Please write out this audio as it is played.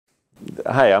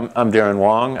Hi, I'm Daren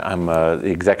Wang. I'm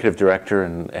the executive director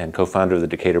and co-founder of the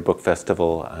Decatur Book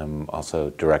Festival. I'm also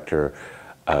director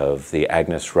of the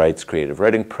Agnes Writes Creative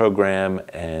Writing Program,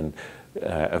 and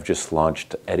I've just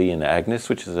launched Eddie and Agnes,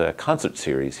 which is a concert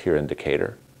series here in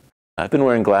Decatur. I've been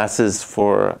wearing glasses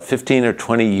for 15 or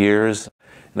 20 years,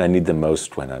 and I need them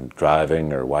most when I'm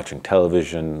driving or watching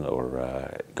television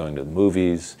or going to the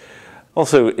movies.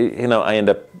 Also, I end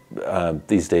up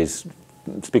these days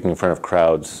speaking in front of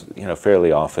crowds,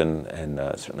 fairly often, and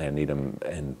certainly I need them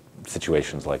in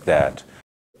situations like that.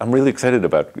 I'm really excited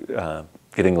about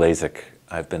getting LASIK.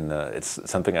 It's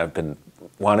something I've been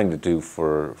wanting to do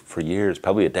for years,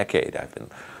 probably a decade. I've been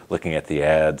looking at the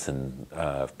ads and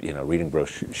reading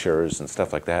brochures and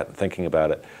stuff like that, and thinking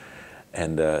about it.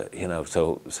 And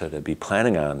so to be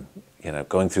planning on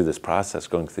going through this process,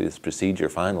 going through this procedure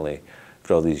finally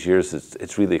for all these years,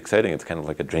 it's really exciting. It's kind of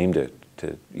like a dream to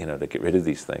get rid of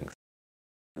these things.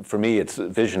 For me,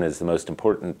 vision is the most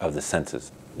important of the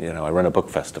senses. I run a book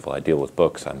festival. I deal with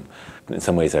books. In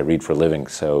some ways, I read for a living,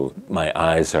 so my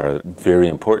eyes are very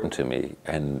important to me,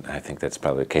 and I think that's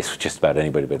probably the case with just about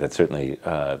anybody, but that's certainly,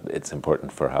 it's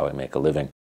important for how I make a living.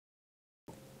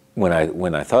 When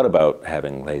I thought about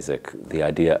having LASIK, the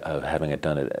idea of having it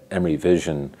done at Emory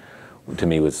Vision, to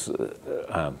me was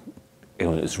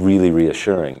really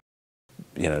reassuring.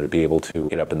 To be able to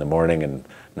get up in the morning and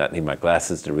not need my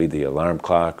glasses to read the alarm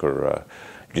clock, or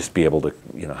just be able to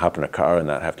hop in a car and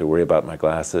not have to worry about my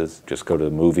glasses, just go to the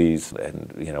movies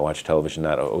and watch television,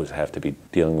 not always have to be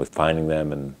dealing with finding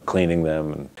them and cleaning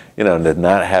them, and to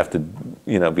not have to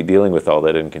be dealing with all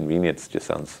that inconvenience just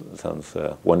sounds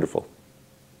wonderful.